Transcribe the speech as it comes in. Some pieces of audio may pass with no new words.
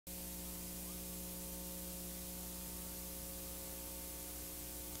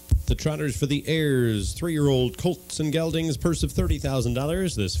The trotters for the Ayres, 3-year-old colts and geldings, purse of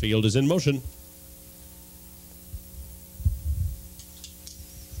 $30,000. This field is in motion.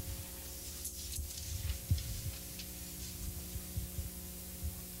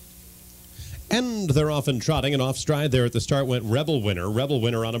 And they're off and trotting, and off stride there at the start went Rebel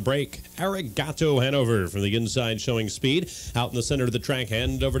Winner on a break. Arigato Hanover from the inside showing speed. Out in the center of the track,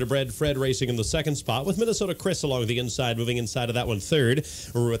 hand over to Bred Fred racing in the second spot, with Minnesota Chris along the inside, moving inside of that one third.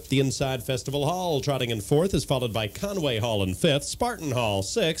 With the inside, Festival Hall trotting in fourth, is followed by Conway Hall in fifth, Spartan Hall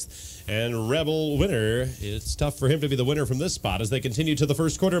sixth, and Rebel Winner. It's tough for him to be the winner from this spot as they continue to the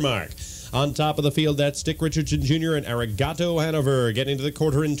first quarter mark. On top of the field, that's Dick Richardson Jr. and Arigato Hanover getting to the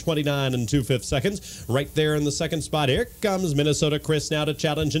quarter in 29 2/5 seconds. Right there in the second spot, here comes Minnesota Chris now to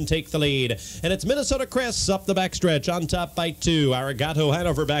challenge and take the lead. And it's Minnesota Chris up the backstretch on top by 2. Arigato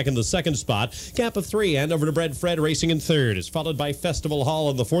Hanover back in the second spot. Gap of 3, and over to Bred Fred racing in third, is followed by Festival Hall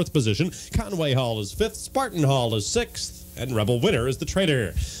in the fourth position. Conway Hall is fifth, Spartan Hall is sixth, and Rebel Winner is the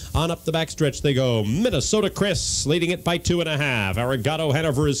trader. On up the backstretch they go. Minnesota Chris leading it by 2.5. Arigato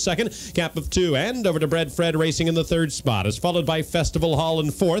Hanover is second, gap of 2, and over to Bred Fred racing in the third spot, is followed by Festival Hall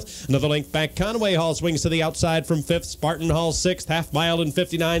in fourth. Another length back, Conway Hall swings to the outside from fifth, Spartan Hall sixth, half mile in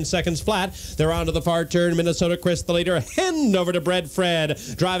 59 seconds flat. They're on to the far turn. Minnesota Chris the leader, hand over to Bred Fred,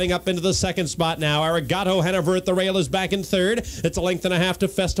 driving up into the second spot now. Arigato Hanover at the rail is back in third. It's a length and a half to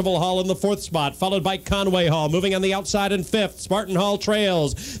Festival Hall in the fourth spot, followed by Conway Hall moving on the outside in fifth. Spartan Hall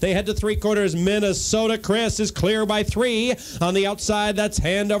trails. They head to three quarters. Minnesota Chris is clear by 3. On the outside, that's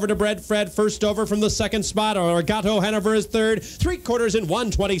hand over to Bred Fred. First over from the second spot. Arigato Hanover is third. 3 quarters in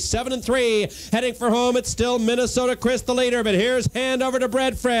 1:27 3. Heading for home, it's still Minnesota Chris the leader, but here's hand over to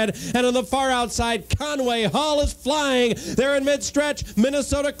Bred Fred. And on the far outside, Conway Hall is flying. They're in mid-stretch.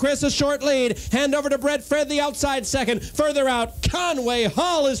 Minnesota Chris a short lead. Hand over to Bred Fred, the outside second. Further out, Conway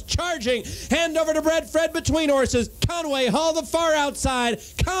Hall is charging. Hand over to Bred Fred between horses. Conway Hall the far outside.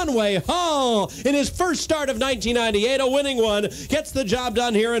 Conway Hall, in his first start of 1998, a winning one, gets the job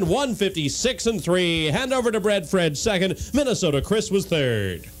done here in 1:56 3. Hand over to Bred Fred second. Minnesota Chris was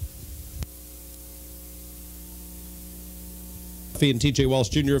third. And T.J. Walsh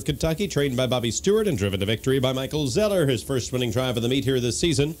Jr. of Kentucky, trained by Bobby Stewart and driven to victory by Michael Zeller, his first winning drive of the meet here this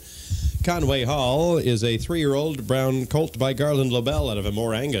season. Conway Hall is a 3-year-old brown colt by Garland Lobel out of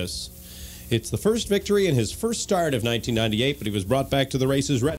Amore Angus. It's the first victory in his first start of 1998, but he was brought back to the races ready.